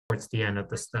towards the end of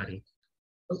the study.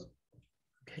 Oh,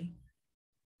 okay.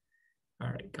 All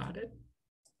right, got it.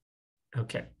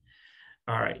 Okay.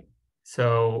 All right.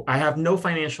 So I have no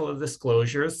financial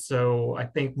disclosures. So I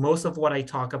think most of what I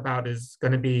talk about is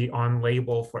going to be on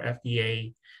label for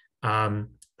FDA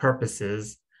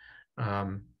purposes.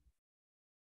 The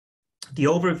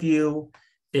overview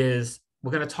is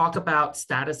we're going to talk about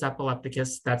status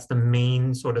epilepticus. That's the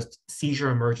main sort of seizure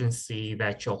emergency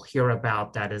that you'll hear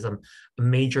about. That is a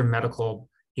major medical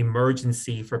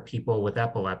emergency for people with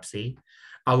epilepsy.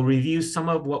 I'll review some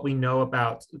of what we know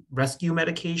about rescue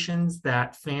medications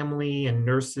that family and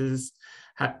nurses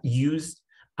have used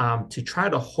to try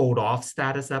to hold off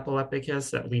status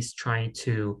epilepticus, at least trying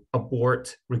to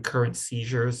abort recurrent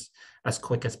seizures as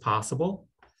quick as possible.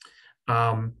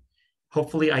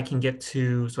 Hopefully I can get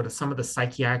to sort of some of the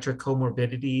psychiatric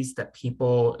comorbidities that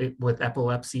people with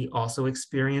epilepsy also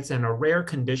experience, and a rare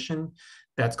condition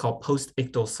that's called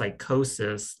post-ictal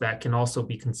psychosis that can also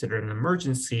be considered an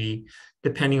emergency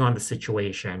depending on the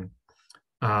situation.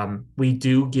 We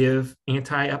do give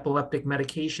anti-epileptic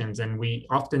medications, and we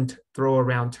often throw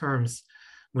around terms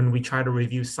when we try to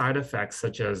review side effects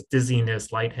such as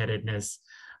dizziness, lightheadedness,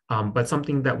 but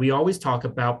something that we always talk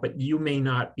about, but you may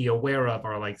not be aware of,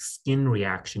 are like skin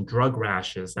reaction, drug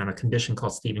rashes, and a condition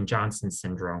called Stevens-Johnson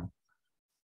syndrome.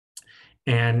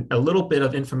 And a little bit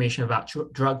of information about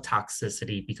drug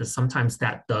toxicity, because sometimes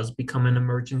that does become an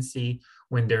emergency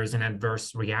when there's an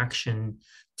adverse reaction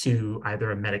to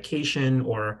either a medication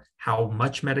or how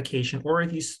much medication, or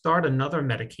if you start another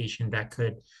medication that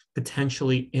could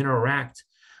potentially interact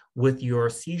with your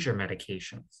seizure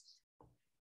medications.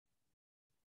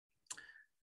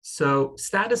 So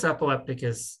status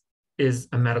epilepticus is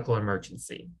a medical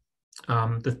emergency.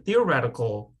 The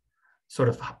theoretical sort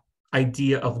of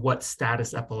idea of what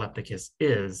status epilepticus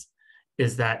is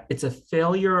that it's a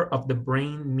failure of the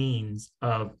brain means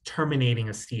of terminating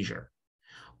a seizure,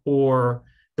 or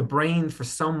the brain for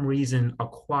some reason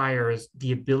acquires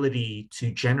the ability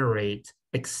to generate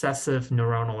excessive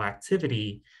neuronal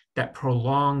activity that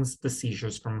prolongs the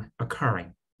seizures from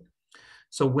occurring.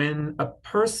 So when a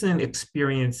person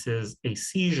experiences a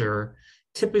seizure,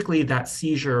 typically that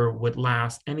seizure would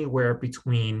last anywhere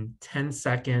between 10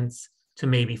 seconds to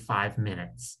maybe 5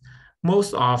 minutes.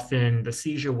 Most often the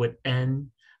seizure would end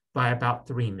by about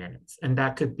 3 minutes. And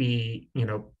that could be,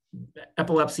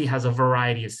 epilepsy has a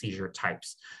variety of seizure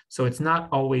types. So it's not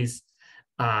always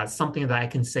something that I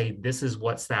can say, this is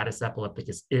what status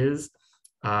epilepticus is.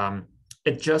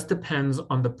 It just depends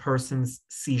on the person's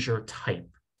seizure type.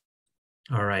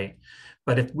 All right.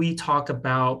 But if we talk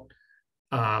about,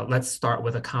 let's start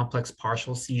with a complex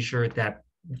partial seizure that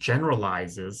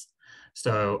generalizes.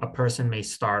 So a person may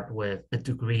start with a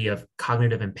degree of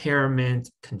cognitive impairment,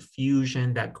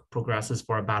 confusion that progresses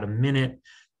for about a minute,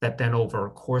 that then over a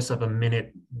course of a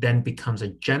minute then becomes a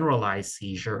generalized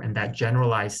seizure. And that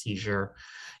generalized seizure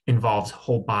involves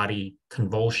whole body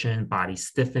convulsion, body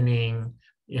stiffening,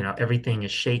 everything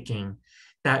is shaking.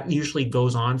 That usually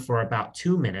goes on for about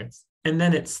 2 minutes, and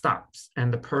then it stops.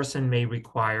 And the person may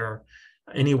require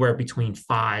anywhere between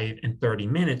 5 and 30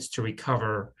 minutes to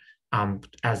recover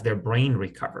as their brain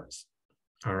recovers.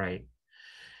 All right.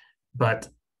 But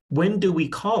when do we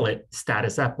call it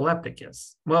status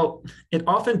epilepticus? Well, it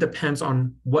often depends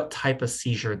on what type of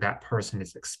seizure that person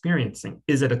is experiencing.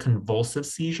 Is it a convulsive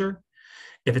seizure?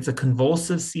 If it's a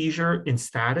convulsive seizure in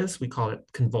status, we call it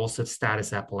convulsive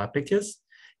status epilepticus.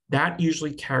 That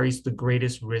usually carries the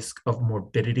greatest risk of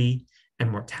morbidity and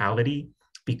mortality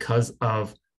because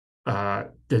of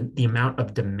the amount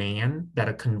of demand that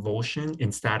a convulsion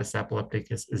in status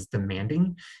epilepticus is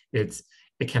demanding. It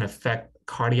can affect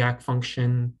cardiac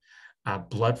function,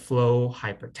 blood flow,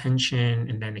 hypertension,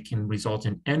 and then it can result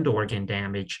in end organ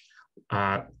damage,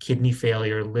 kidney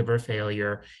failure, liver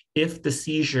failure, if the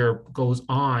seizure goes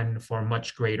on for a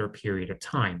much greater period of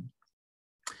time.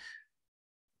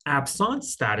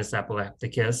 Absence status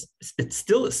epilepticus, it's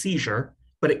still a seizure,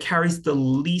 but it carries the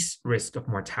least risk of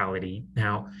mortality.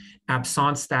 Now,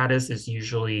 absence status is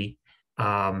usually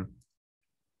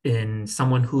in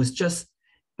someone who's just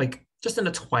in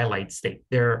a twilight state.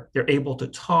 They're able to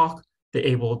talk, they're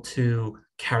able to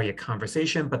carry a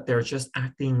conversation, but they're just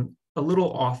acting a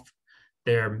little off.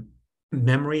 Their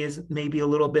memory is maybe a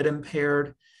little bit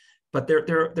impaired, but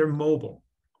they're mobile.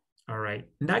 All right,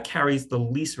 and that carries the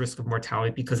least risk of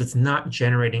mortality because it's not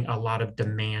generating a lot of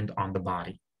demand on the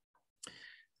body.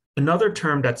 Another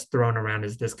term that's thrown around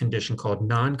is this condition called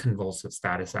non-convulsive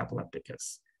status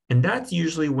epilepticus. And that's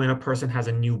usually when a person has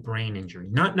a new brain injury,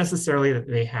 not necessarily that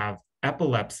they have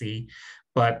epilepsy,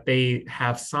 but they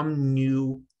have some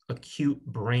new acute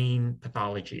brain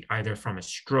pathology, either from a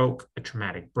stroke, a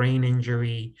traumatic brain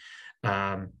injury,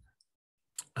 um,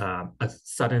 a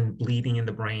sudden bleeding in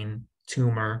the brain,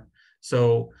 tumor.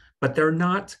 So, but they're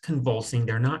not convulsing,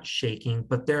 they're not shaking,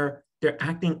 but they're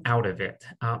acting out of it.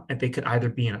 And they could either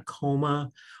be in a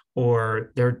coma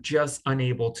or they're just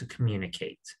unable to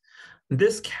communicate.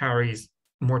 This carries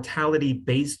mortality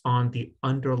based on the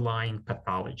underlying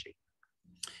pathology.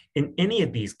 In any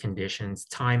of these conditions,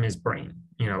 time is brain.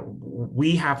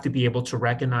 We have to be able to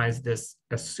recognize this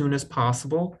as soon as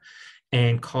possible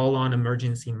and call on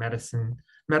emergency medicine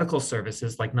medical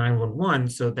services like 911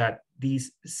 so that the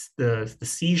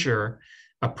seizure,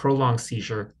 a prolonged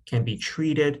seizure, can be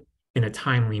treated in a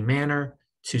timely manner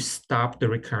to stop the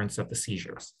recurrence of the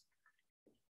seizures.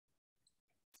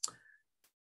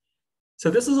 So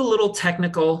this is a little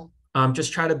technical.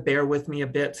 Just try to bear with me a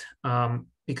bit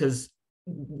because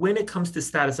when it comes to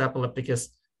status epilepticus,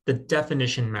 the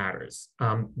definition matters.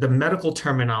 The medical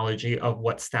terminology of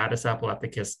what status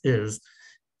epilepticus is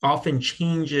often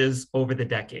changes over the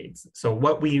decades. So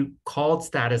what we called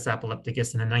status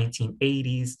epilepticus in the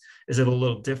 1980s is a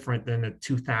little different than the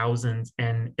 2000s,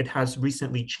 and it has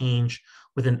recently changed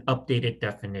with an updated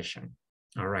definition.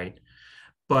 All right.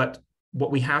 But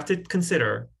what we have to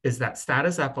consider is that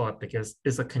status epilepticus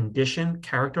is a condition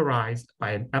characterized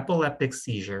by an epileptic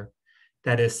seizure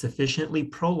that is sufficiently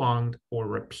prolonged or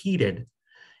repeated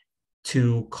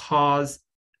to cause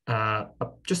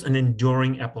just an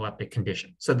enduring epileptic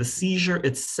condition. So the seizure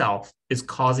itself is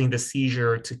causing the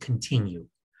seizure to continue.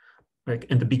 Like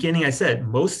in the beginning, I said,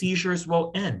 most seizures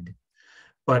will end,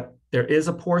 but there is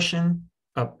a portion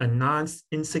of a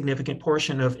non-insignificant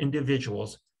portion of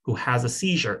individuals who has a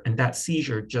seizure, and that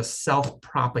seizure just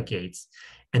self-propagates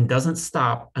and doesn't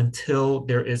stop until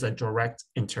there is a direct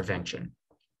intervention.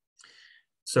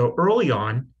 So early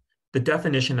on, the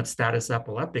definition of status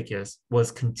epilepticus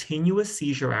was continuous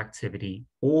seizure activity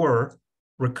or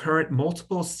recurrent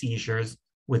multiple seizures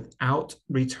without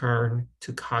return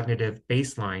to cognitive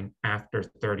baseline after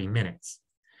 30 minutes.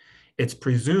 It's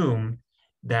presumed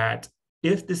that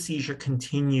if the seizure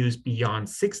continues beyond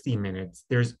 60 minutes,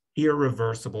 there's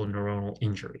irreversible neuronal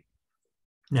injury.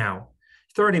 Now,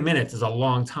 30 minutes is a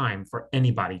long time for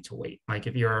anybody to wait. Like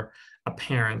if you're a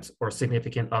parent or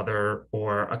significant other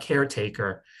or a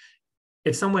caretaker,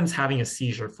 if someone's having a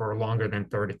seizure for longer than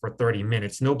 30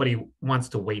 minutes, nobody wants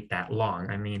to wait that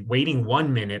long. I mean, waiting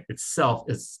 1 minute itself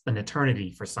is an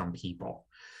eternity for some people.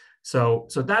 So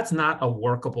that's not a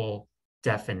workable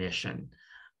definition.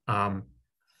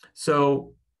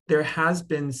 So there has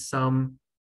been some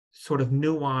sort of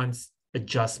nuanced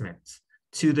adjustments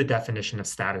to the definition of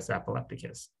status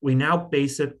epilepticus. We now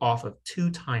base it off of 2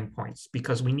 time points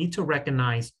because we need to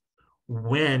recognize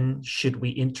when should we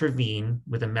intervene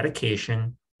with a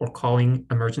medication or calling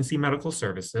emergency medical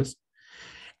services,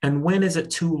 and when is it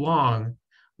too long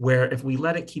where if we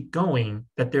let it keep going,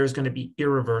 that there's going to be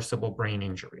irreversible brain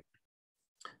injury.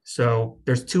 So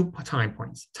there's 2 time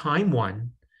points. Time 1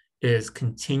 is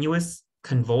continuous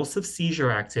convulsive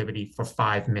seizure activity for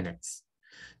 5 minutes.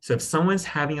 So if someone's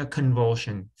having a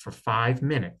convulsion for 5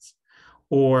 minutes,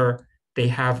 or they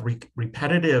have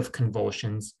repetitive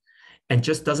convulsions and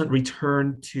just doesn't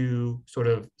return to sort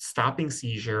of stopping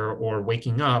seizure or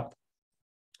waking up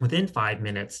within 5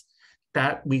 minutes,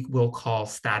 that we will call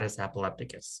status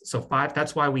epilepticus. So 5,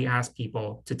 that's why we ask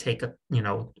people to take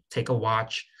a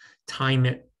watch,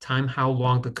 time how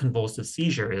long the convulsive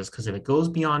seizure is, because if it goes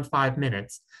beyond 5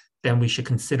 minutes, then we should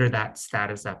consider that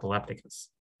status epilepticus.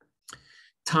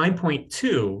 Time point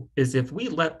 2 is if we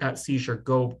let that seizure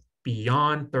go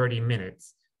beyond 30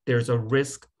 minutes, there's a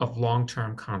risk of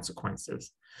long-term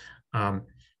consequences.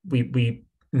 We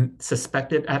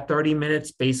suspect it at 30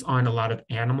 minutes based on a lot of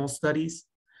animal studies,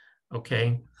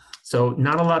 okay? So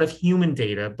not a lot of human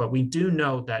data, but we do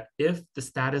know that if the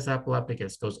status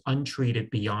epilepticus goes untreated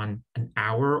beyond an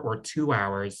hour or 2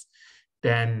 hours,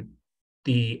 then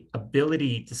the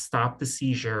ability to stop the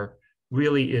seizure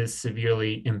really is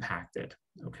severely impacted,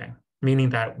 okay? Meaning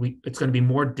that it's going to be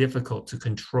more difficult to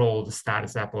control the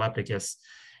status epilepticus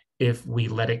if we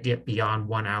let it get beyond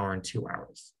 1 hour and 2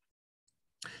 hours.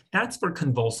 That's for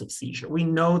convulsive seizure. We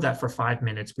know that for 5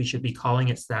 minutes, we should be calling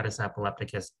it status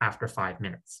epilepticus after 5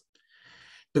 minutes.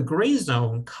 The gray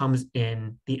zone comes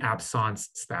in the absence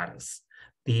status,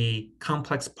 the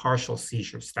complex partial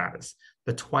seizure status,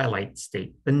 the twilight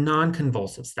state, the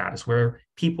non-convulsive status, where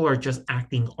people are just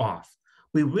acting off.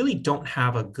 We really don't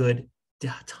have a good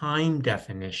time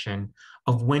definition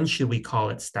of when should we call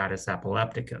it status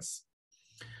epilepticus.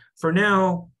 For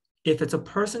now, if it's a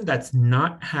person that's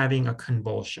not having a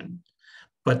convulsion,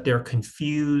 but they're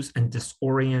confused and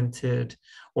disoriented,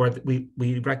 or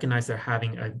we recognize they're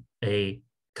having a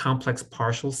complex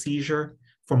partial seizure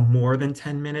for more than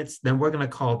 10 minutes, then we're going to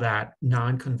call that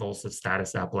non-convulsive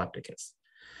status epilepticus.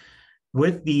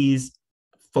 With these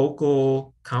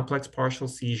focal complex partial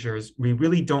seizures, we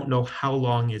really don't know how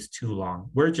long is too long.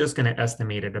 We're just going to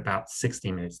estimate it about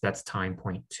 60 minutes. That's time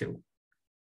point 2.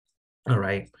 All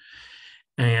right.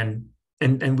 And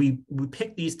we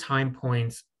pick these time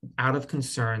points out of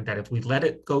concern that if we let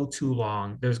it go too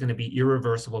long, there's going to be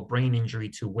irreversible brain injury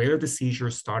to where the seizure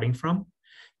is starting from.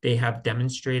 They have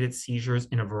demonstrated seizures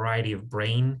in a variety of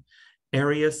brain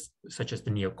areas, such as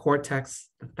the neocortex,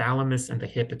 the thalamus, and the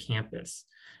hippocampus.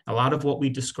 A lot of what we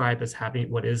describe as having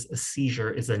what is a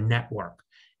seizure is a network,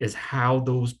 is how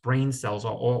those brain cells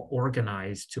are all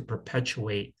organized to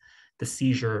perpetuate the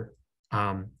seizure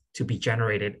to be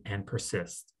generated and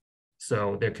persist.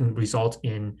 So there can result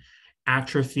in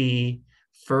atrophy,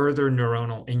 further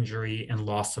neuronal injury, and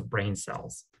loss of brain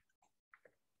cells.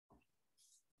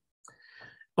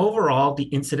 Overall, the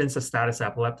incidence of status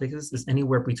epilepticus is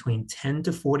anywhere between 10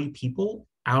 to 40 people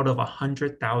out of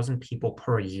 100,000 people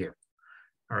per year.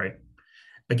 All right.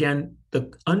 Again,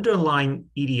 the underlying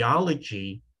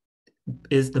etiology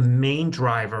is the main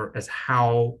driver as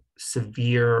how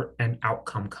severe an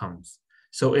outcome comes.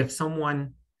 So if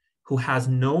someone who has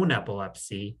known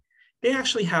epilepsy, they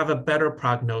actually have a better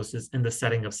prognosis in the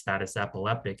setting of status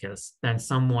epilepticus than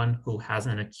someone who has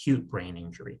an acute brain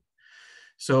injury.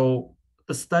 So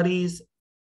the studies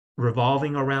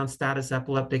revolving around status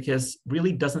epilepticus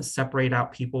really doesn't separate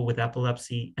out people with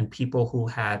epilepsy and people who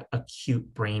had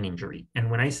acute brain injury. And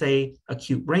when I say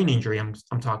acute brain injury,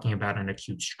 I'm talking about an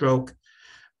acute stroke,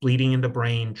 bleeding in the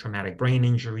brain, traumatic brain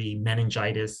injury,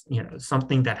 meningitis,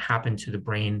 something that happened to the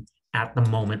brain at the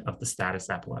moment of the status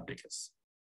epilepticus.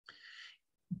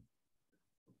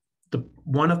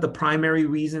 One of the primary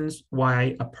reasons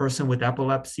why a person with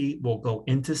epilepsy will go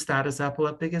into status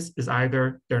epilepticus is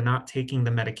either they're not taking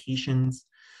the medications,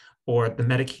 or the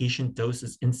medication dose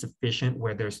is insufficient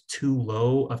where there's too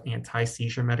low of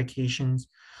anti-seizure medications,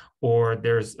 or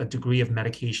there's a degree of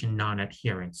medication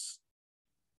non-adherence.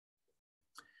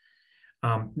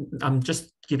 I'm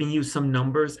just giving you some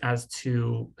numbers as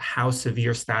to how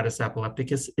severe status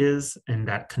epilepticus is, and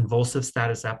that convulsive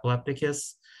status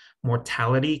epilepticus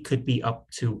mortality could be up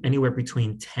to anywhere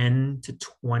between 10 to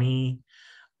 20,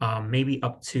 maybe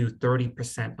up to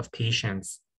 30% of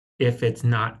patients if it's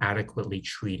not adequately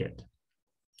treated.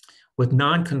 With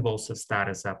non-convulsive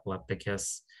status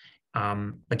epilepticus,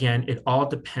 again, it all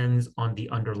depends on the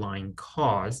underlying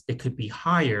cause. It could be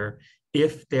higher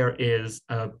if there is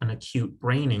an acute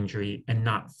brain injury and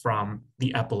not from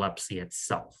the epilepsy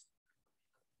itself.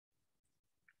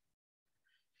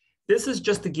 This is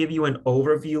just to give you an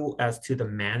overview as to the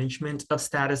management of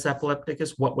status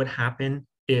epilepticus, what would happen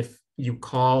if you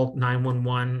call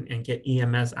 911 and get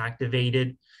EMS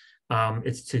activated.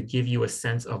 It's to give you a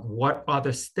sense of what are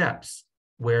the steps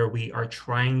where we are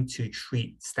trying to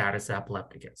treat status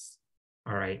epilepticus.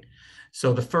 All right,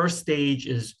 so the first stage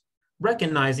is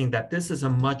recognizing that this is a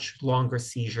much longer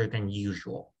seizure than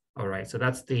usual. All right, so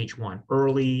that's stage 1,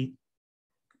 early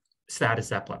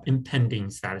status epilepticus, impending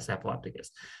status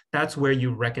epilepticus. That's where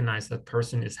you recognize the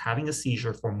person is having a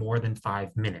seizure for more than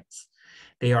 5 minutes.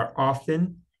 They are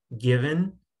often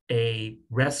given a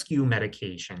rescue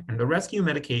medication, and the rescue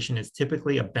medication is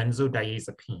typically a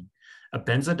benzodiazepine. A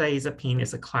benzodiazepine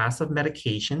is a class of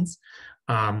medications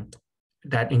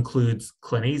that includes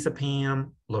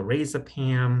clonazepam,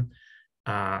 lorazepam,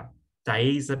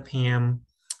 diazepam,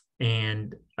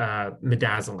 and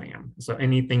midazolam. So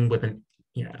anything with an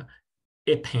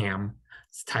IPAM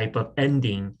type of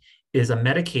ending is a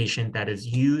medication that is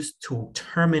used to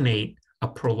terminate a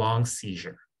prolonged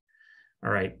seizure.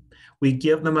 All right, we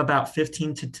give them about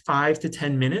 5 to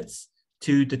 10 minutes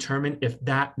to determine if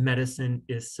that medicine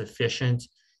is sufficient.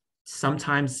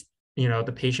 Sometimes,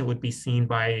 the patient would be seen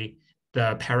by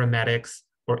the paramedics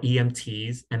or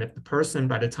EMTs, and if the person,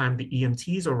 by the time the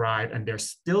EMTs arrive and they're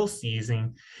still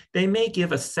seizing, they may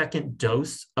give a second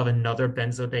dose of another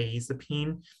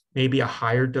benzodiazepine, maybe a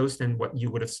higher dose than what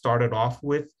you would have started off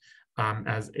with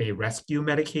as a rescue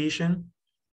medication.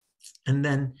 And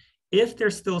then if they're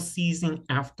still seizing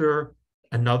after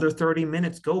another 30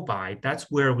 minutes go by,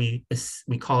 that's where we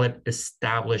call it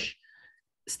established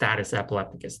status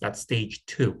epilepticus. That's stage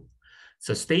 2.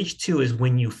 So stage 2 is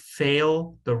when you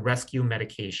fail the rescue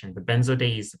medication. The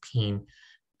benzodiazepine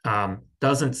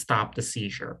doesn't stop the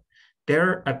seizure.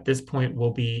 They're at this point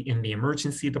will be in the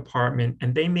emergency department,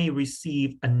 and they may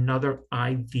receive another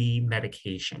IV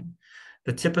medication.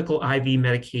 The typical IV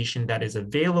medication that is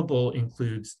available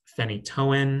includes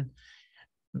phenytoin,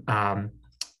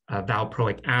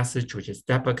 valproic acid, which is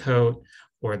Depakote,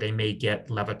 or they may get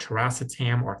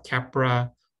levetiracetam or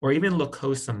Keppra, or even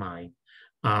lacosamide,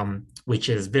 which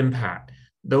is Vimpat.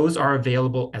 Those are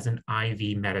available as an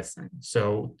IV medicine.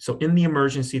 So in the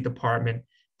emergency department,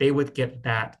 they would get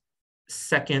that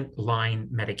second line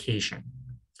medication.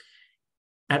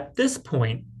 At this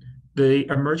point, the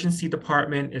emergency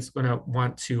department is going to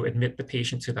want to admit the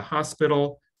patient to the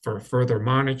hospital for further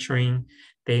monitoring.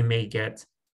 They may get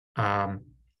an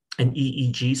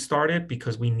EEG started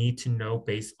because we need to know,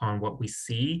 based on what we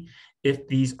see, if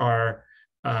these are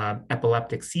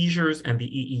epileptic seizures, and the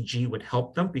EEG would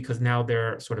help them because now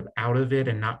they're sort of out of it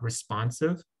and not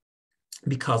responsive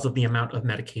because of the amount of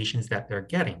medications that they're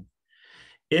getting.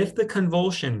 If the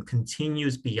convulsion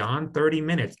continues beyond 30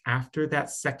 minutes after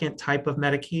that second type of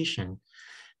medication,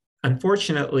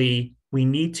 unfortunately, we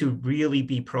need to really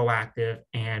be proactive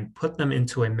and put them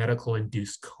into a medical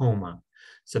induced coma.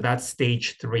 So that's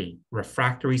stage 3,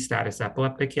 refractory status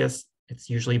epilepticus. It's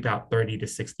usually about 30 to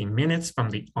 60 minutes from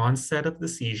the onset of the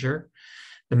seizure.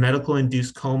 The medical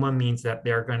induced coma means that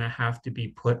they're going to have to be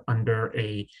put under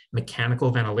a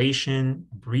mechanical ventilation,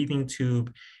 breathing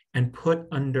tube, and put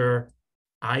under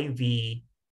IV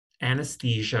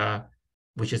anesthesia,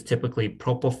 which is typically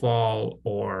propofol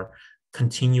or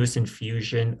continuous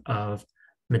infusion of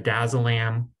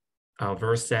midazolam.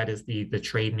 Versed is the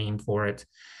trade name for it.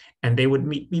 And they would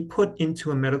be put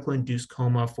into a medical induced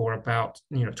coma for about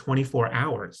 24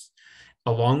 hours,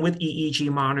 along with EEG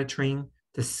monitoring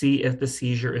to see if the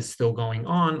seizure is still going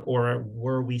on or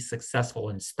were we successful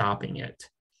in stopping it.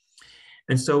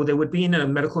 And so they would be in a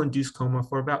medical induced coma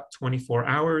for about 24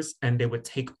 hours, and they would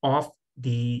take off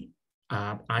the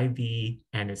IV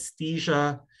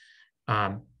anesthesia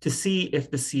to see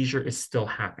if the seizure is still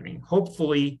happening.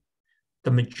 Hopefully,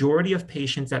 the majority of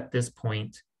patients at this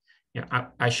point,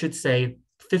 I should say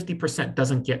 50%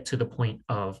 doesn't get to the point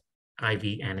of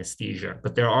IV anesthesia,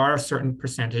 but there are a certain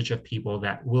percentage of people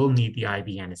that will need the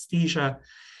IV anesthesia.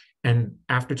 And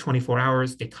after 24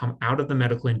 hours, they come out of the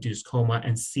medical induced coma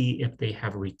and see if they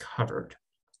have recovered.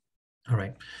 All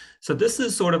right. So this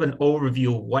is sort of an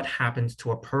overview of what happens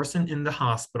to a person in the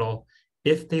hospital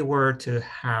if they were to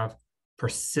have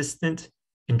persistent,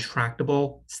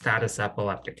 intractable status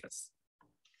epilepticus.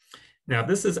 Now,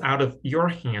 this is out of your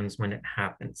hands when it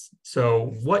happens.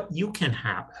 So what you can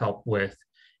help with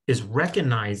is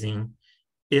recognizing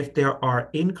if there are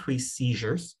increased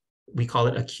seizures. We call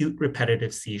it acute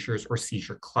repetitive seizures or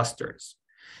seizure clusters.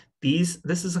 This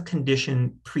is a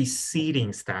condition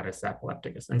preceding status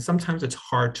epilepticus, and sometimes it's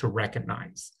hard to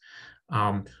recognize,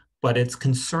 but it's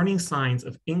concerning signs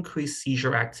of increased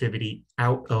seizure activity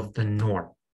out of the norm.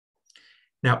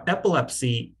 Now,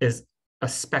 epilepsy is a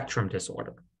spectrum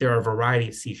disorder. There are a variety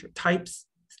of seizure types,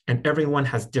 and everyone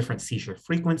has different seizure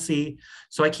frequency.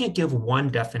 So I can't give one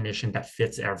definition that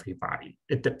fits everybody.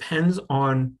 It depends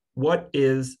on what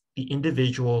is the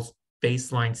individual's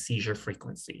baseline seizure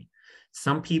frequency.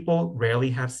 Some people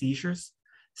rarely have seizures.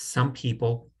 Some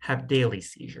people have daily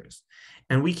seizures.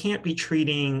 And we can't be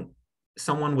treating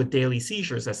someone with daily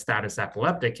seizures as status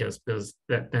epilepticus because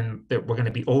then we're going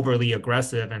to be overly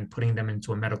aggressive and putting them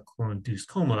into a medical induced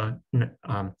coma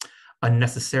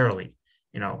unnecessarily.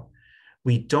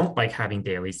 We don't like having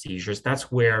daily seizures.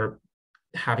 That's where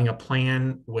having a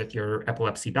plan with your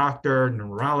epilepsy doctor,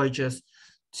 neurologist,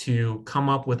 to come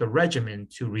up with a regimen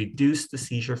to reduce the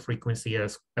seizure frequency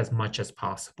as much as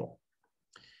possible.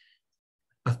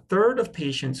 A third of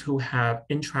patients who have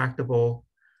intractable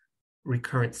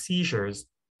recurrent seizures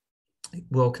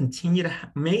will continue to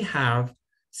may have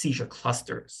seizure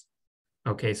clusters.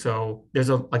 Okay, so there's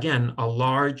again a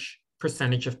large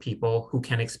percentage of people who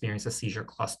can experience a seizure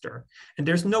cluster. And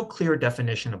there's no clear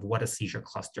definition of what a seizure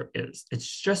cluster is. It's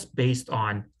just based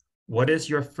on what is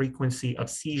your frequency of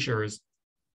seizures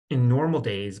in normal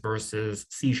days versus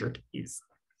seizure days.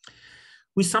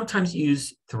 We sometimes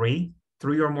use three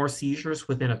or more seizures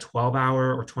within a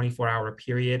 12-hour or 24-hour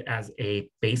period as a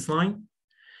baseline.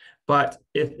 But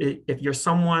if you're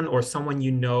someone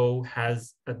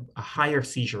has a higher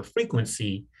seizure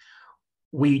frequency,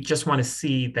 we just want to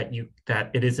see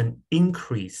that it is an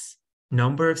increased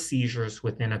number of seizures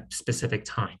within a specific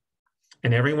time.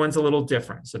 And everyone's a little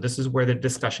different. So this is where the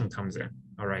discussion comes in.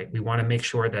 All right. We want to make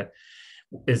sure that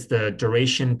is the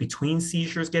duration between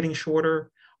seizures getting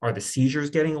shorter? Are the seizures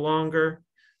getting longer?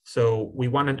 So we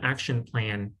want an action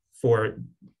plan for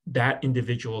that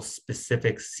individual's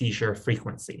specific seizure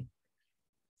frequency.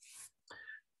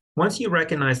 Once you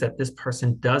recognize that this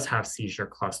person does have seizure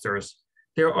clusters,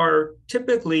 there are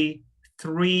typically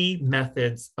three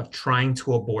methods of trying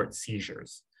to abort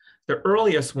seizures. The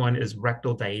earliest one is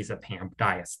rectal diazepam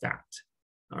diastat.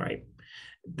 All right.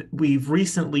 We've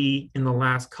recently, in the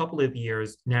last couple of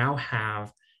years, now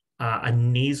have a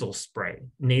nasal spray,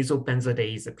 nasal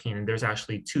benzodiazepine. And there's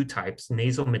actually two types,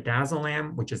 nasal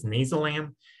midazolam, which is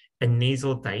Nasolam, and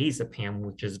nasal diazepam,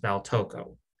 which is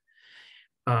Valtoco.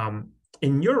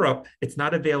 In Europe, it's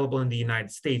not available in the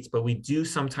United States, but we do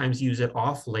sometimes use it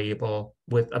off-label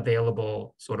with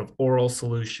available sort of oral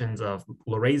solutions of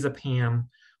lorazepam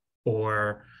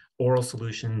or oral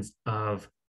solutions of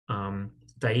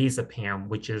diazepam,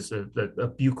 which is a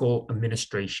buccal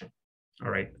administration.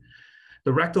 All right.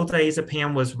 The rectal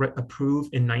diazepam was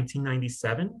approved in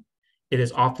 1997. It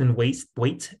is often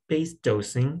weight-based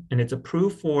dosing, and it's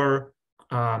approved for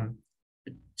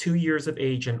 2 years of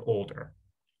age and older.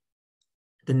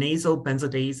 The nasal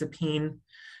benzodiazepine,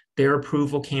 their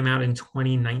approval came out in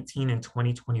 2019 and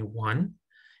 2021.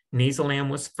 Nasolam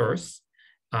was first.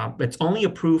 It's only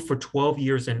approved for 12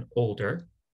 years and older.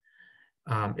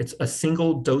 It's a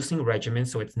single dosing regimen,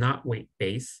 so it's not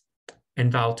weight-based.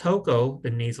 And Valtoco, the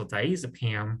nasal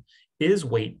diazepam, is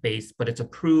weight-based, but it's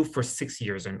approved for 6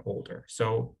 years and older.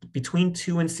 So between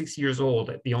 2 and 6 years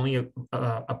old, the only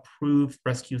approved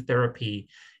rescue therapy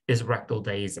is rectal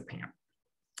diazepam.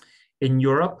 In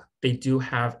Europe, they do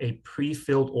have a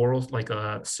pre-filled oral, like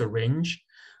a syringe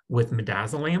with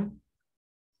midazolam.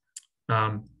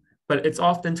 But it's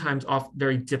oftentimes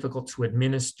very difficult to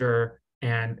administer,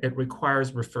 and it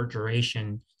requires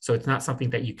refrigeration. So it's not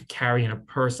something that you could carry in a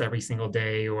purse every single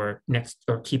day or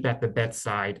keep at the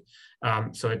bedside.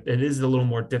 So it is a little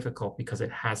more difficult because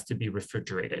it has to be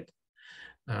refrigerated.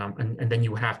 And then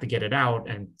you have to get it out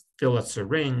and fill a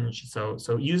syringe.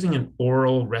 So using an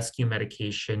oral rescue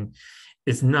medication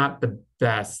is not the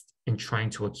best in trying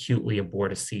to acutely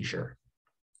abort a seizure.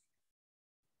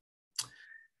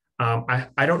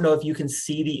 I don't know if you can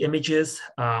see the images.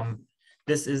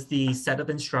 This is the set of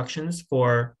instructions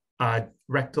for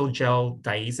rectal gel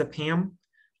diazepam.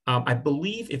 I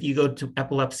believe if you go to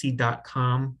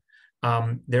epilepsy.com,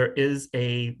 there is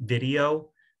a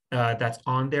video that's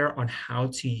on there on how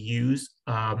to use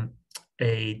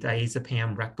a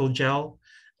diazepam rectal gel.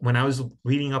 When I was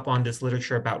reading up on this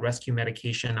literature about rescue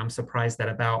medication, I'm surprised that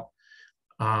about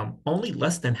only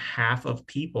less than half of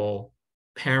people,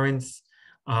 parents,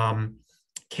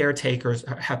 caretakers,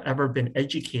 have ever been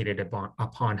educated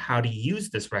upon how to use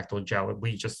this rectal gel.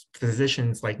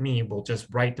 Physicians like me will just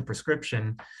write the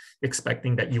prescription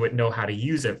expecting that you would know how to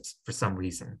use it for some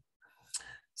reason.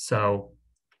 So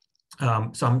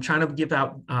I'm trying to give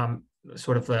out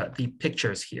sort of the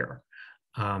pictures here.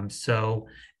 So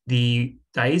the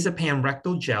diazepam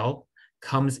rectal gel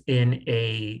comes in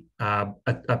a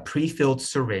pre-filled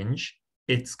syringe.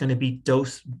 It's going to be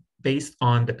dosed based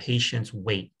on the patient's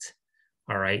weight.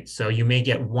 All right, so you may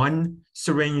get 1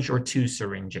 syringe or 2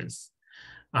 syringes.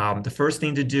 The first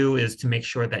thing to do is to make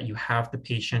sure that you have the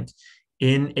patient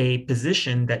in a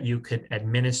position that you could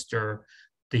administer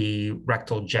the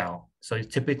rectal gel. So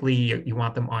typically you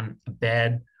want them on a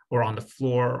bed or on the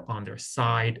floor on their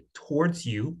side towards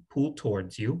you, pulled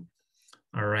towards you.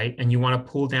 All right, and you want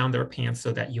to pull down their pants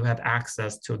so that you have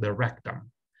access to the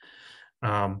rectum.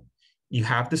 You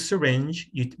have the syringe,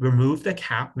 you remove the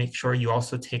cap, make sure you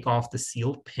also take off the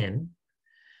sealed pin.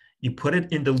 You put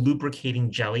it in the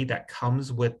lubricating jelly that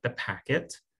comes with the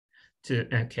packet,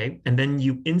 and then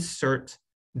you insert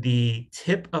the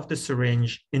tip of the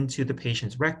syringe into the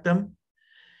patient's rectum.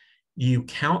 You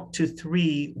count to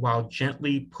 3 while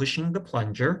gently pushing the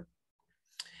plunger,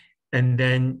 and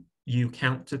then you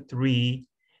count to 3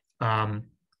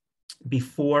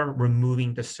 before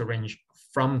removing the syringe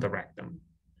from the rectum.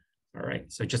 All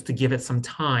right, so just to give it some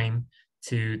time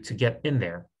to get in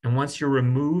there. And once you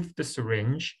remove the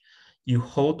syringe, you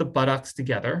hold the buttocks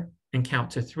together and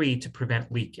count to 3 to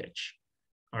prevent leakage.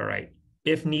 All right,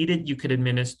 if needed, you could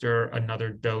administer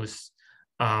another dose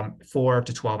 4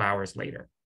 to 12 hours later.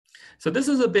 So this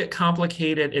is a bit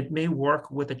complicated. It may work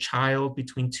with a child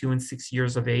between 2 and 6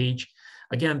 years of age.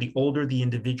 Again, the older the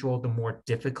individual, the more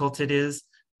difficult it is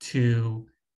to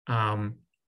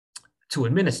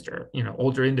administer.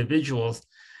 Older individuals,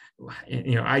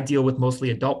 I deal with mostly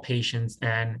adult patients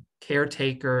and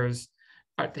caretakers.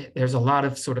 There's a lot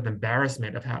of sort of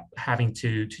embarrassment of having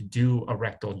to do a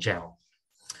rectal gel.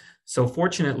 So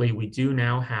fortunately, we do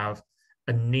now have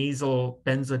a nasal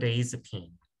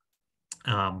benzodiazepine.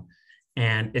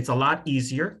 And it's a lot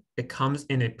easier. It comes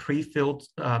in a pre-filled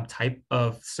type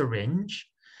of syringe.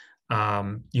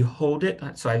 You hold it.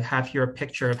 So I have here a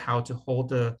picture of how to hold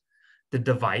the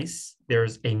device.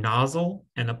 There's a nozzle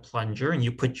and a plunger, and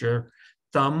you put your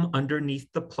thumb underneath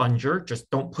the plunger. Just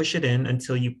don't push it in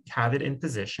until you have it in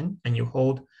position, and you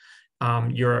hold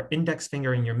your index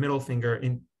finger and your middle finger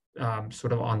in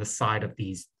sort of on the side of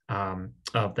these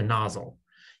of the nozzle.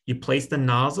 You place the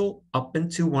nozzle up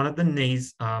into one of the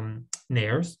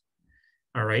nares,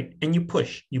 all right, and you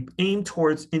push. You aim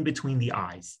towards in between the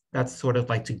eyes. That's sort of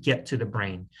like to get to the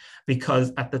brain,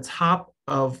 because at the top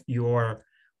of your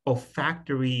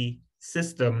olfactory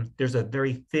system, there's a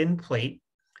very thin plate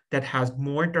that has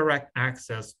more direct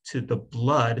access to the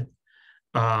blood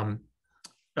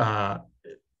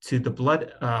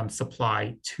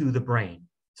supply to the brain.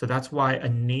 So that's why a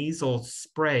nasal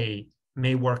spray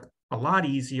may work a lot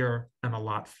easier and a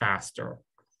lot faster.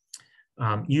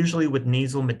 Usually with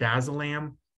nasal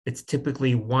midazolam, it's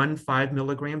typically 1 5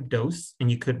 milligram dose, and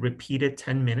you could repeat it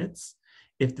 10 minutes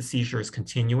if the seizure is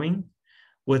continuing.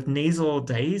 With nasal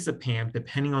diazepam,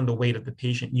 depending on the weight of the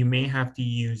patient, you may have to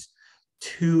use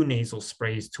 2 nasal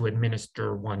sprays to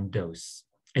administer 1 dose.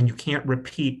 And you can't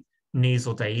repeat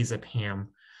nasal diazepam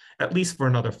at least for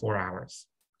another 4 hours.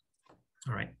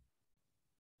 All right.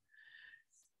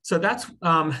 So that's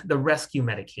the rescue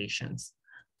medications.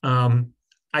 I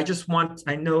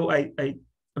know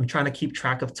I'm trying to keep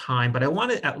track of time, but I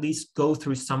want to at least go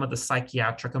through some of the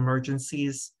psychiatric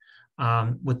emergencies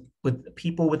with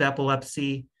people with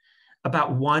epilepsy.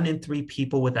 About 1 in 3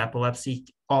 people with epilepsy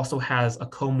also has a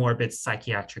comorbid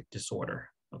psychiatric disorder.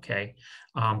 Okay,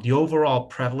 the overall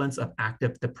prevalence of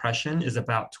active depression is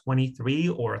about 23,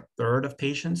 or a third of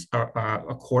patients, or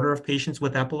a quarter of patients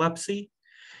with epilepsy.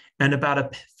 And about a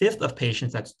fifth of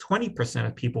patients, that's 20%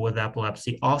 of people with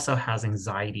epilepsy, also has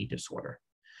anxiety disorder.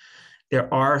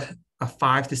 There are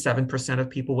 5 to 7% of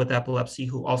people with epilepsy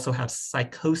who also have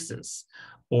psychosis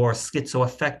or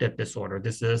schizoaffective disorder.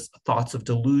 This is thoughts of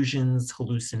delusions,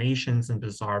 hallucinations, and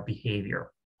bizarre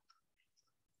behavior.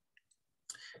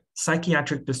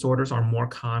 Psychiatric disorders are more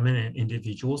common in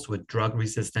individuals with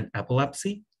drug-resistant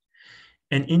epilepsy,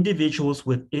 and individuals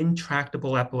with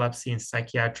intractable epilepsy and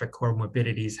psychiatric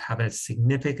comorbidities have a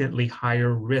significantly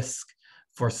higher risk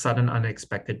for sudden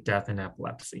unexpected death in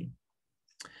epilepsy.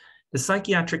 The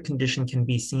psychiatric condition can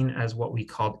be seen as what we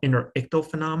call interictal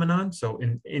phenomenon, so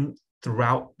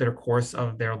throughout their course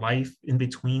of their life in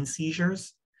between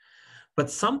seizures,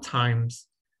 but sometimes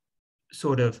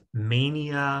sort of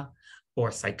mania or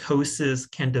psychosis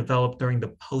can develop during the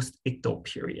post-ictal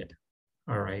period.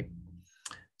 All right.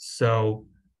 So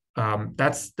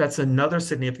that's another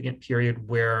significant period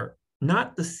where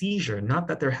not the seizure, not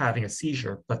that they're having a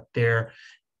seizure, but their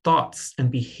thoughts and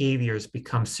behaviors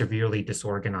become severely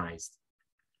disorganized.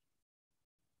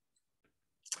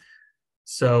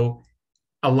 So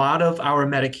a lot of our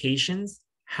medications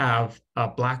have a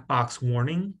black box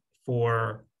warning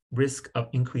for risk of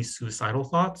increased suicidal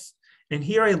thoughts. And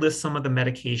here I list some of the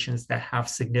medications that have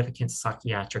significant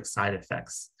psychiatric side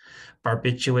effects.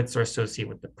 Barbiturates are associated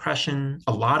with depression.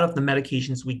 A lot of the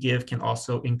medications we give can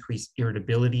also increase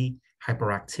irritability,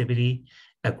 hyperactivity,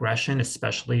 aggression,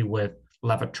 especially with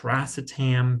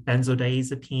levetiracetam,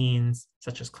 benzodiazepines,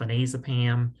 such as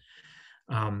clonazepam.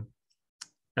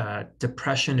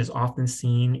 Depression is often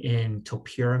seen in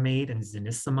topiramate and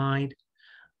zonisamide.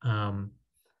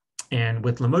 And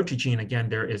with lamotrigine, again,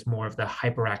 there is more of the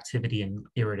hyperactivity and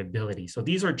irritability. So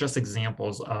these are just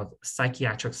examples of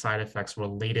psychiatric side effects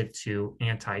related to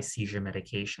anti-seizure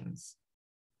medications.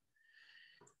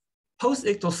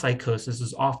 Post-ictal psychosis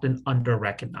is often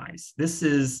under-recognized. This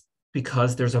is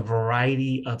because there's a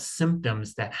variety of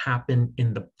symptoms that happen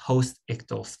in the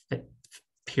post-ictal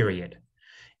period.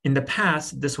 In the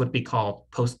past, this would be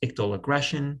called post-ictal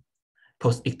aggression,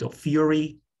 post-ictal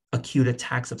fury, acute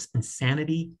attacks of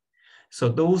insanity. So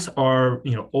those are,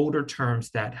 older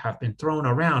terms that have been thrown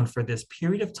around for this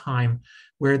period of time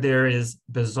where there is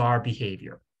bizarre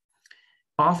behavior.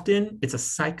 Often it's a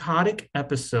psychotic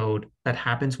episode that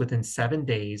happens within 7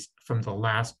 days from the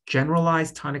last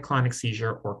generalized tonic-clonic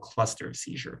seizure or cluster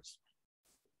seizures.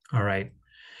 All right.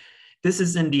 This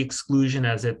is in the exclusion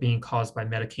as it being caused by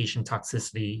medication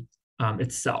toxicity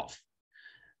itself.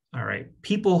 All right.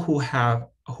 People who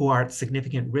are at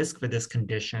significant risk for this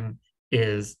condition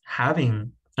is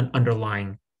having an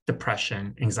underlying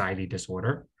depression, anxiety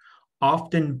disorder,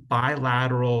 often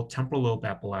bilateral temporal lobe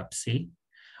epilepsy,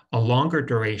 a longer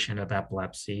duration of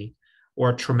epilepsy,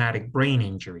 or traumatic brain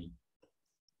injury.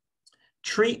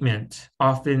 Treatment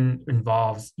often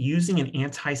involves using an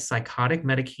antipsychotic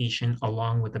medication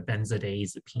along with a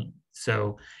benzodiazepine.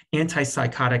 So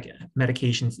antipsychotic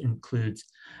medications includes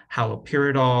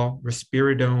haloperidol,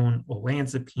 risperidone,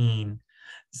 olanzapine,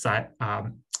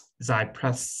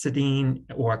 zypresidine,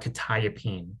 or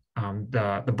quetiapine.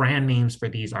 The brand names for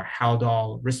these are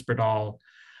Haldol, Risperdal,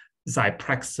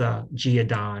 Zyprexa,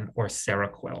 Geodon, or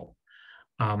Seroquel.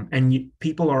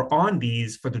 People are on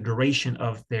these for the duration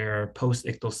of their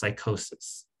post-ictal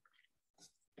psychosis.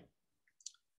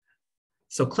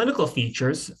 So clinical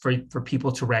features for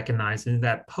people to recognize is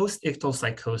that post-ictal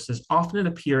psychosis often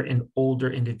appear in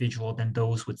older individuals than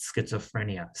those with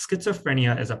schizophrenia.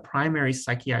 Schizophrenia is a primary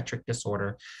psychiatric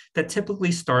disorder that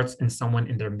typically starts in someone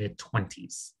in their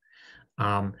mid-20s.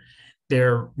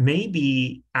 There may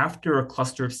be, after a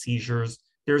cluster of seizures,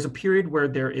 there's a period where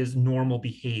there is normal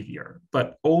behavior,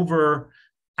 but over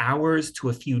hours to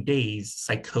a few days,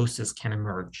 psychosis can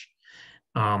emerge.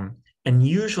 And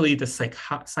usually the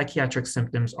psychiatric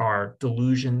symptoms are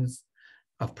delusions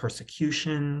of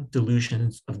persecution,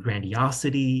 delusions of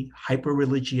grandiosity,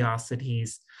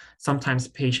 hyperreligiosities. Sometimes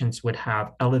patients would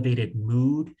have elevated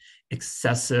mood,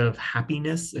 excessive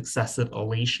happiness, excessive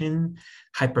elation,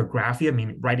 hypergraphia,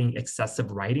 meaning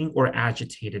excessive writing, or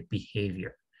agitated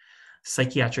behavior.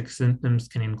 Psychiatric symptoms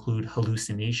can include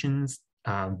hallucinations,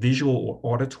 visual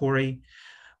or auditory,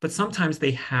 but sometimes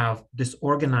they have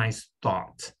disorganized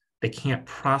thought. They can't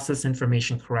process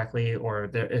information correctly, or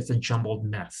there is a jumbled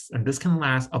mess. And this can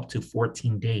last up to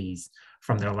 14 days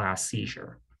from their last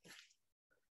seizure.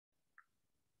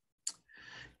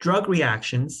 Drug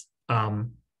reactions,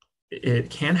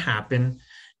 it can happen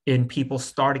in people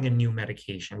starting a new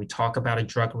medication. We talk about a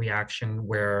drug reaction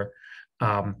where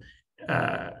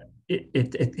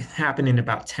it happened in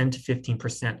about 10 to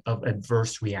 15% of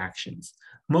adverse reactions.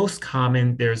 Most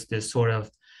common, there's this sort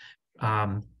of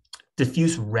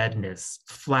diffuse redness,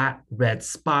 flat red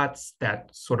spots that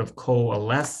sort of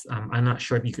coalesce. I'm not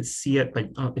sure if you could see it, but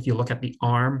if you look at the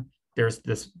arm, there's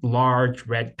this large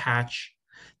red patch.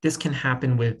 This can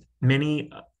happen with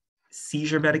many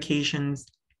seizure medications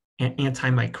and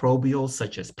antimicrobials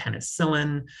such as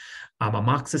penicillin,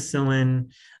 amoxicillin,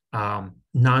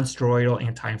 non-steroidal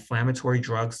anti-inflammatory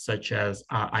drugs such as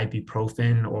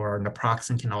ibuprofen or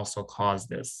naproxen can also cause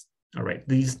this. All right,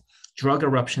 these drug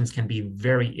eruptions can be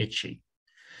very itchy.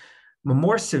 A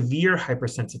more severe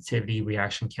hypersensitivity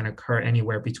reaction can occur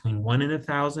anywhere between 1 in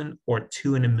 1,000 or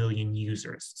 2 in 1,000,000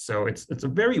 users. So it's a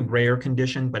very rare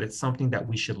condition, but it's something that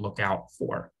we should look out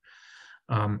for.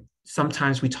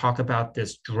 Sometimes we talk about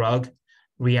this drug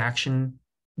reaction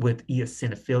with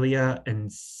eosinophilia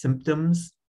and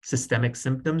symptoms, systemic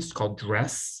symptoms called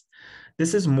DRESS.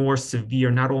 This is more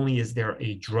severe. Not only is there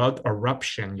a drug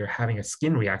eruption, you're having a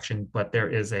skin reaction, but there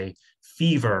is a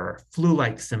fever,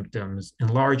 flu-like symptoms,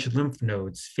 enlarged lymph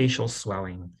nodes, facial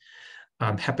swelling,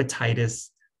 hepatitis,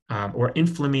 or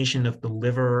inflammation of the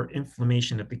liver,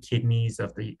 inflammation of the kidneys,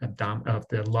 of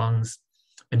the lungs,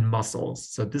 and muscles.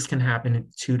 So this can happen in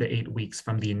 2 to 8 weeks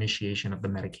from the initiation of the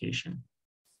medication.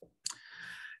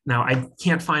 Now, I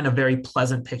can't find a very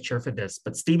pleasant picture for this,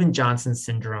 but Stevens-Johnson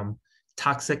syndrome,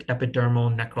 toxic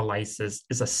epidermal necrolysis,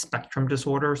 is a spectrum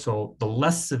disorder. So the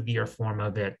less severe form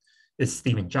of it is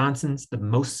Stevens-Johnson's. The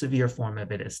most severe form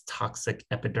of it is toxic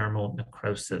epidermal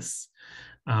necrosis.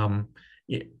 And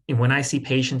when I see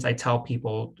patients, I tell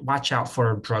people, watch out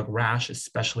for drug rash,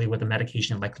 especially with a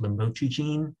medication like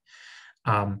lamotrigine.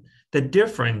 The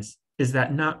difference is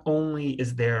that not only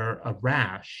is there a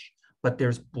rash, but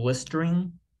there's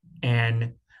blistering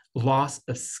and loss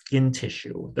of skin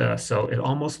tissue. So it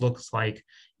almost looks like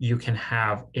you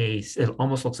have a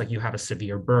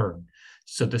severe burn.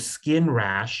 So the skin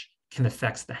rash can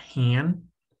affect the hand,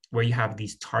 where you have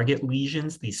these target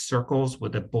lesions, these circles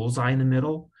with a bullseye in the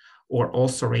middle, or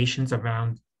ulcerations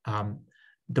around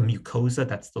the mucosa,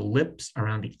 that's the lips,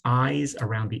 around the eyes,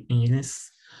 around the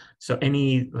anus. So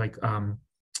any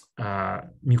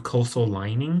mucosal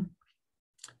lining.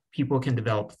 People can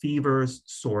develop fevers,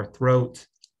 sore throat,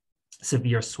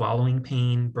 severe swallowing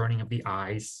pain, burning of the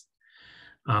eyes.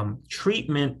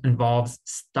 Treatment involves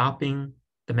stopping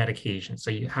the medication. So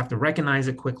you have to recognize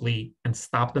it quickly and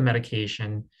stop the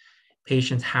medication.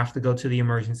 Patients have to go to the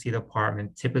emergency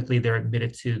department. Typically, they're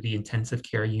admitted to the intensive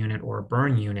care unit or a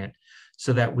burn unit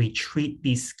so that we treat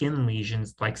these skin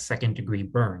lesions like second-degree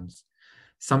burns.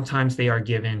 Sometimes they are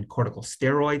given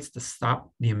corticosteroids to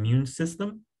stop the immune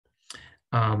system,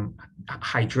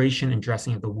 hydration and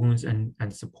dressing of the wounds, and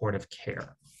supportive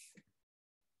care.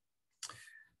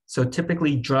 So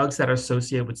typically drugs that are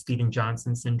associated with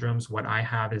Stevens-Johnson syndromes, what I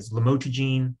have is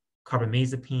lamotrigine,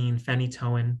 carbamazepine,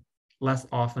 phenytoin, less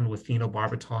often with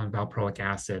phenobarbital and valproic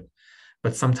acid,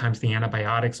 but sometimes the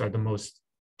antibiotics are the most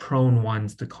prone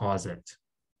ones to cause it.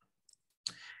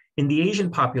 In the Asian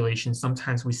population,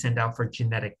 sometimes we send out for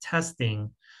genetic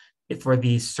testing for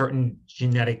these certain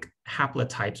genetic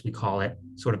haplotypes, we call it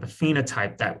sort of a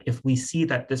phenotype, that if we see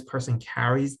that this person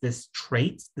carries this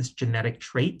trait, this genetic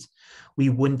trait, we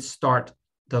wouldn't start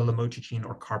the lamotrigine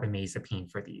or carbamazepine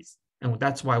for these. And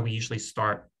that's why we usually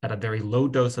start at a very low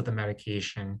dose of the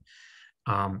medication,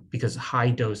 because high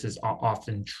doses are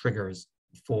often triggers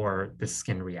for the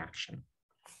skin reaction.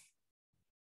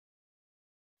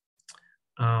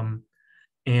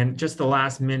 And just the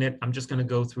last minute, I'm just going to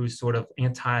go through sort of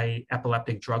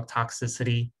anti-epileptic drug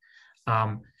toxicity.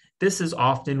 This is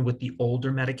often with the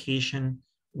older medication,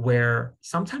 where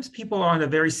sometimes people are on a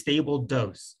very stable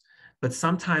dose, but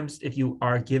sometimes if you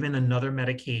are given another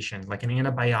medication, like an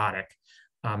antibiotic,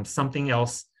 something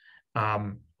else,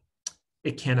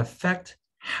 it can affect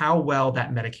how well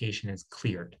that medication is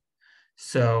cleared.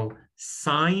 So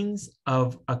signs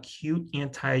of acute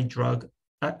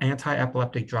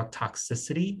anti-epileptic drug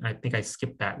toxicity, I think I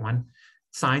skipped that one.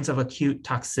 Signs of acute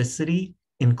toxicity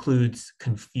includes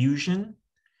confusion,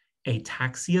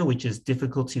 ataxia, which is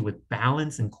difficulty with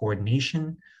balance and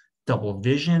coordination, double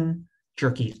vision,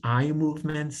 jerky eye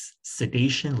movements,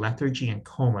 sedation, lethargy, and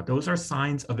coma. Those are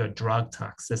signs of a drug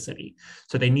toxicity.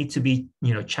 So they need to be,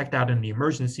 checked out in the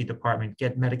emergency department,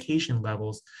 get medication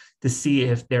levels to see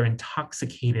if they're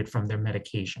intoxicated from their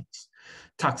medications.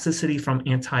 Toxicity from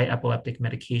anti-epileptic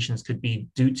medications could be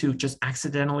due to just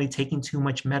accidentally taking too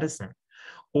much medicine,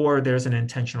 or there's an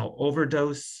intentional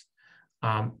overdose.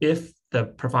 If the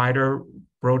provider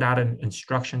wrote out an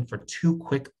instruction for too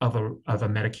quick of a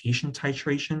medication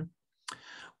titration,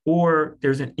 or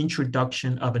there's an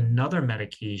introduction of another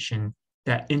medication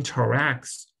that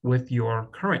interacts with your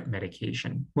current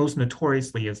medication. Most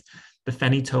notoriously is the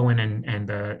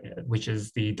phenytoin which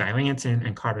is the Dilantin,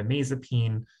 and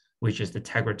carbamazepine, which is the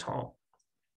Tegretol.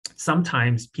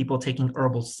 Sometimes people taking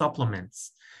herbal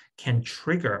supplements can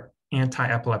trigger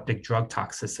anti-epileptic drug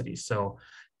toxicity. So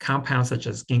compounds such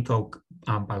as ginkgo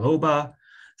biloba,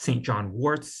 St. John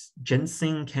worts,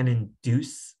 ginseng can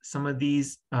induce some of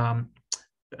these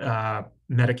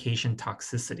medication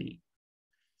toxicity.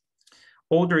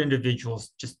 Older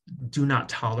individuals just do not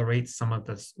tolerate some of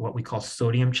this, what we call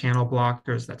sodium channel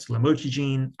blockers. That's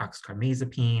lamotrigine,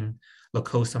 oxcarbazepine,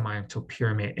 lacosamide,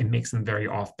 topiramate. It makes them very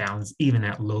off balance, even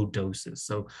at low doses.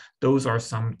 So those are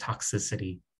some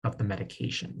toxicity of the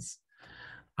medications.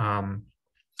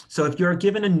 So if you're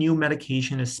given a new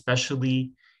medication,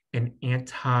 especially an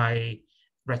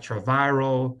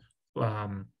antiretroviral,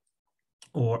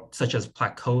 or such as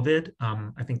Paxlovid,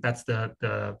 I think that's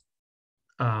the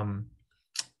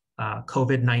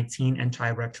COVID-19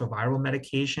 antiretroviral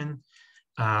medication.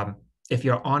 If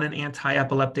you're on an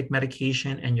anti-epileptic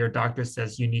medication and your doctor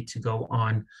says you need to go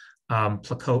on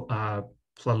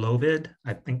Paxlovid,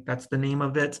 I think that's the name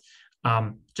of it,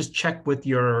 just check with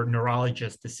your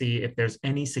neurologist to see if there's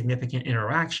any significant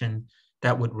interaction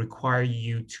that would require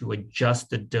you to adjust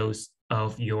the dose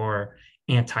of your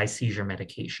anti-seizure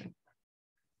medication.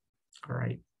 All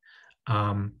right.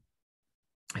 I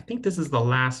think this is the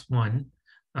last one,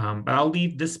 but I'll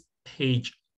leave this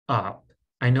page up.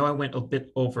 I know I went a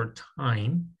bit over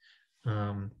time.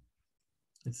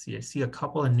 Let's see, I see a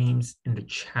couple of names in the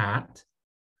chat.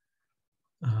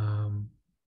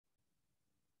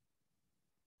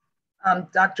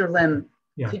 Dr. Lim,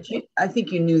 yeah. I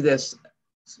think you knew this.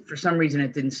 For some reason,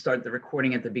 it didn't start the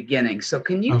recording at the beginning. So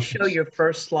can you show your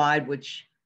first slide, which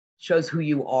shows who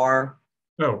you are?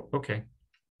 Oh, okay.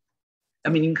 I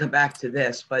mean, you can come back to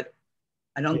this, but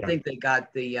I don't think they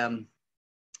got the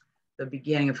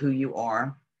beginning of who you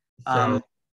are. So,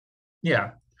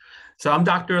 So I'm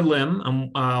Dr. Lim. I'm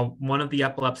one of the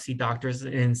epilepsy doctors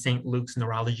in St. Luke's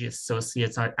Neurology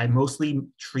Associates. I mostly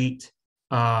treat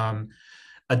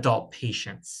adult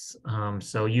patients,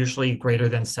 so usually greater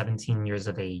than 17 years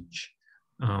of age.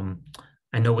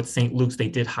 I know with St. Luke's, they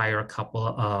did hire a couple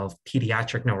of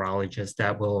pediatric neurologists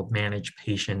that will manage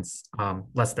patients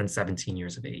less than 17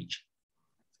 years of age.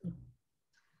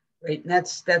 Great, and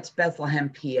that's Bethlehem,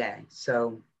 PA.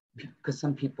 So, because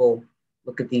some people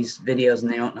look at these videos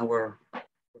and they don't know where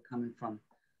we're coming from.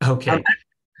 Okay.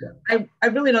 I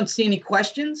really don't see any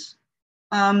questions,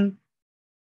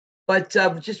 but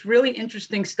just really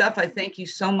interesting stuff. I thank you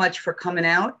so much for coming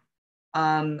out.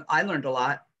 I learned a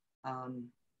lot. So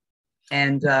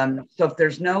if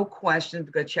there's no questions,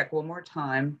 we're going to check one more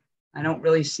time. I don't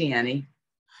really see any.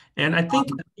 And I think,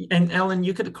 and Ellen,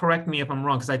 you could correct me if I'm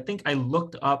wrong, because I think I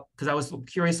looked up, because I was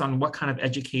curious on what kind of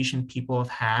education people have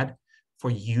had for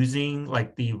using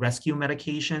like the rescue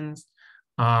medications.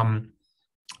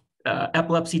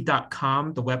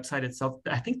 Epilepsy.com, the website itself,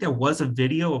 I think there was a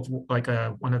video of like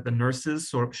one of the nurses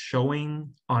sort of showing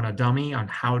on a dummy on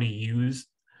how to use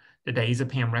the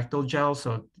diazepam rectal gel.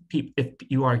 So if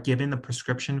you are given the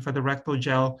prescription for the rectal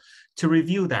gel, to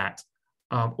review that,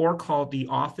 or call the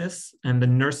office, and the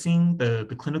nursing,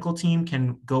 the clinical team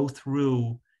can go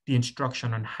through the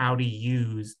instruction on how to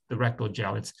use the rectal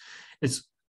gel. It's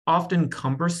often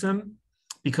cumbersome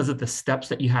because of the steps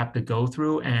that you have to go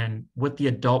through. And with the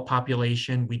adult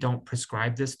population, we don't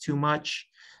prescribe this too much,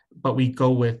 but we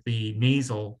go with the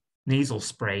nasal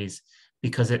sprays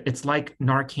because it's like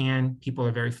Narcan. People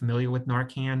are very familiar with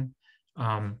Narcan.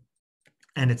 And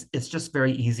it's just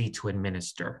very easy to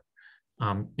administer.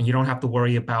 And you don't have to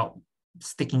worry about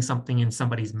sticking something in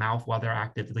somebody's mouth while they're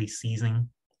actively seizing.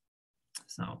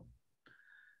 So.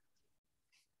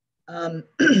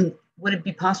 Would it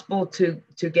be possible to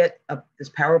get this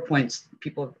PowerPoint?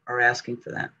 People are asking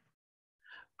for that.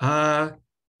 I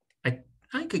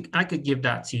could give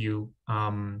that to you.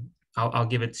 I'll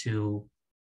give it to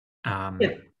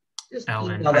Just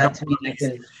Ellen. email that to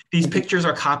me. These pictures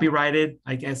are copyrighted.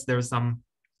 I guess there's some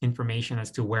information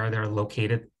as to where they're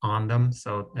located on them.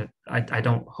 So I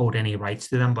don't hold any rights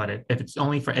to them, but if it's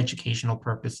only for educational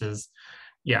purposes,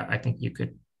 yeah, I think you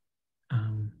could.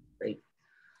 Great.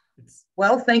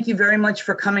 Well, thank you very much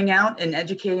for coming out and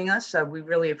educating us. We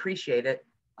really appreciate it.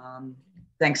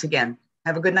 Thanks again.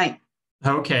 Have a good night.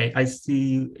 Okay, I see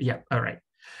you. Yeah, all right.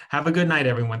 Have a good night,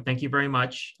 everyone. Thank you very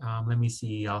much. Let me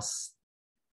see. I'll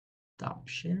stop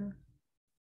share.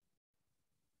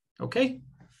 Okay.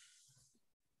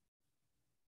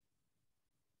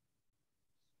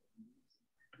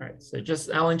 All right, so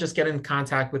Ellen, just get in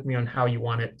contact with me on how you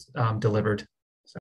want it delivered.